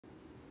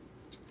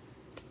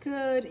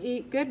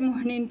Good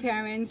morning,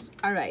 parents.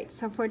 All right,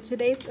 so for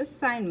today's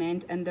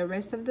assignment and the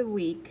rest of the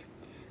week,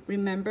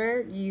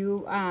 remember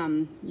you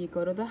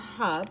go to the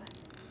hub.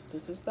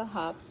 This is the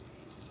hub,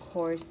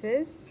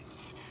 courses,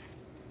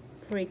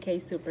 pre-K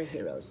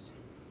superheroes.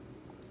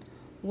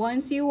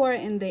 Once you are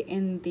in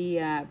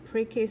the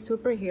pre-K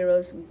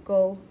superheroes,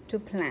 go to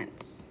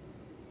plants.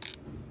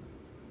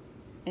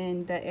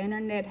 And the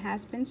internet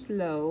has been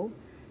slow,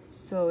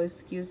 so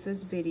excuse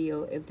this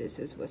video if this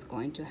is what's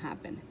going to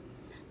happen.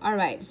 All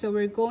right, so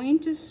we're going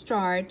to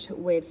start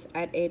with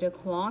at 8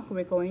 o'clock.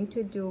 We're going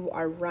to do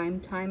our rhyme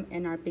time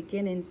and our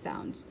beginning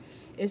sounds.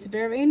 It's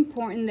very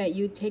important that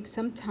you take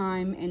some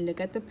time and look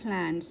at the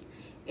plans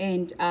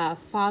and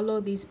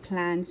follow these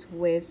plans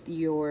with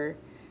your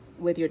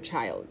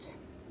child,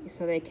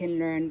 so they can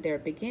learn their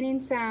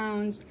beginning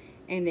sounds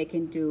and they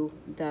can do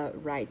the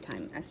right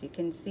time. As you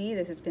can see,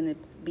 this is going to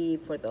be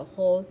for the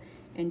whole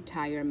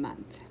entire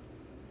month.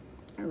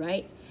 All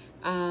right.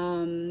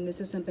 This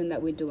is something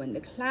that we do in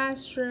the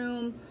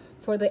classroom.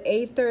 For the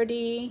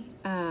 8:30,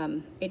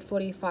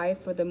 8:45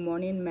 for the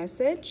morning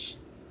message.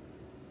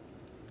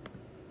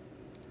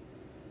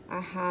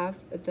 I have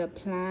the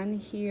plan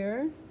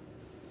here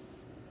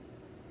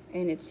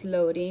and it's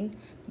loading,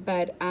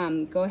 but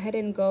go ahead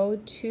and go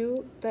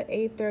to the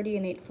 8:30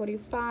 and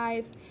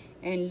 8:45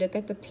 and look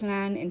at the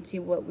plan and see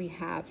what we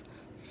have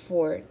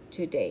for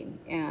today,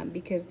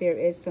 because there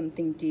is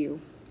something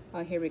due.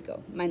 Oh, here we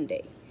go.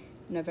 Monday,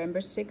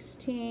 November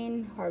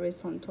 16,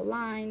 horizontal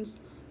lines,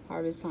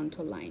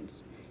 horizontal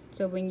lines.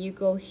 So when you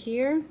go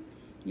here,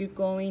 you're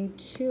going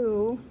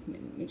to,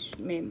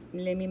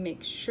 let me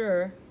make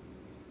sure,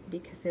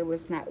 because it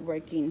was not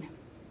working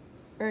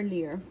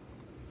earlier.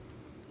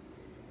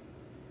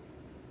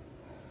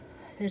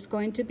 There's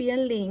going to be a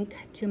link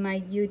to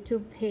my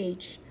YouTube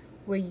page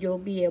where you'll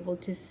be able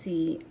to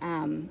see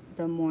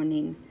the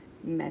morning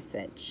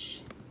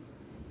message,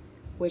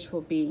 which will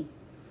be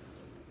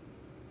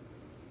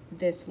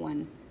this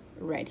one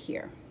right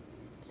here.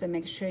 So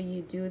make sure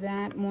you do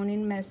that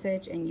morning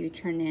message and you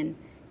turn in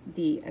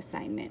the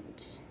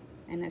assignment.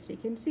 And as you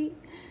can see,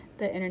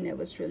 the internet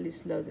was really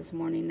slow this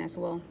morning as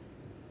well.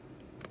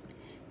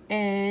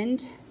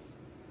 And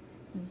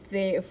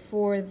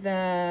for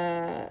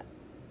the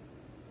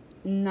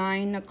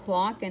 9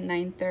 o'clock and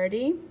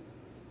 9:30,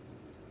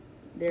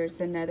 there's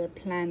another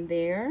plan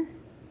there,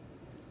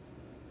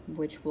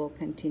 which will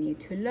continue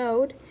to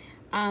load.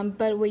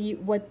 But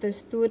what the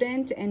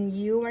student and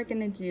you are going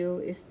to do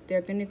is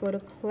they're going to go to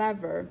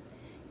Clever,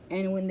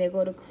 and when they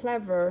go to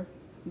Clever,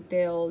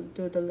 they'll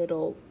do the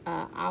little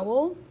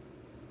owl,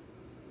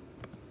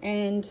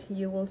 and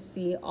you will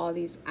see all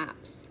these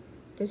apps.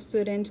 The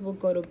student will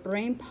go to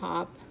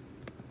BrainPop,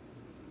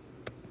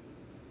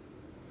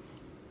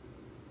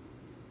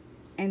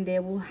 and they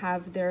will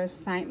have their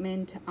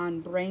assignment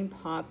on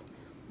BrainPop,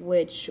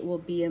 which will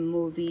be a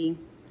movie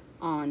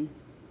on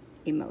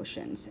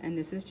emotions. And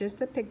this is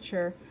just a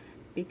picture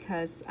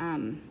because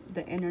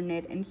the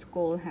internet in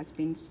school has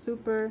been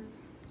super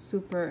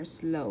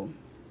slow,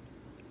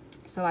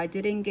 so I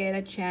didn't get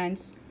a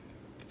chance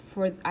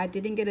for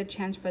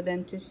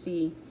them to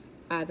see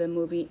the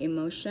movie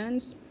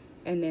Emotions,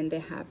 and then they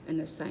have an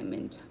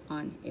assignment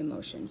on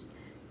emotions.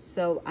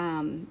 So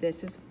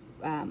this is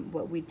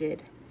what we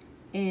did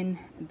in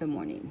the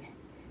morning.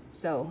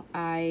 So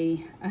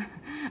I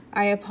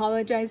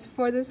apologize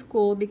for the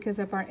school because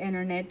of our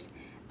internet.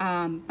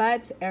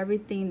 But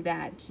everything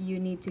that you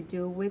need to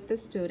do with the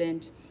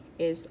student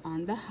is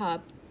on the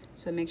hub.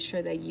 So make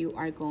sure that you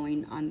are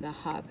going on the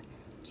hub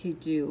to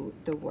do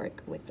the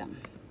work with them.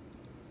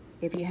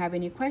 If you have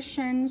any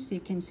questions,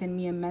 you can send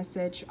me a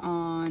message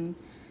on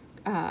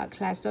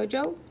Class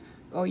Dojo,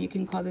 or you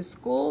can call the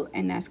school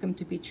and ask them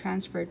to be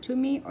transferred to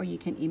me, or you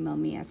can email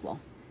me as well.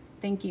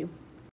 Thank you.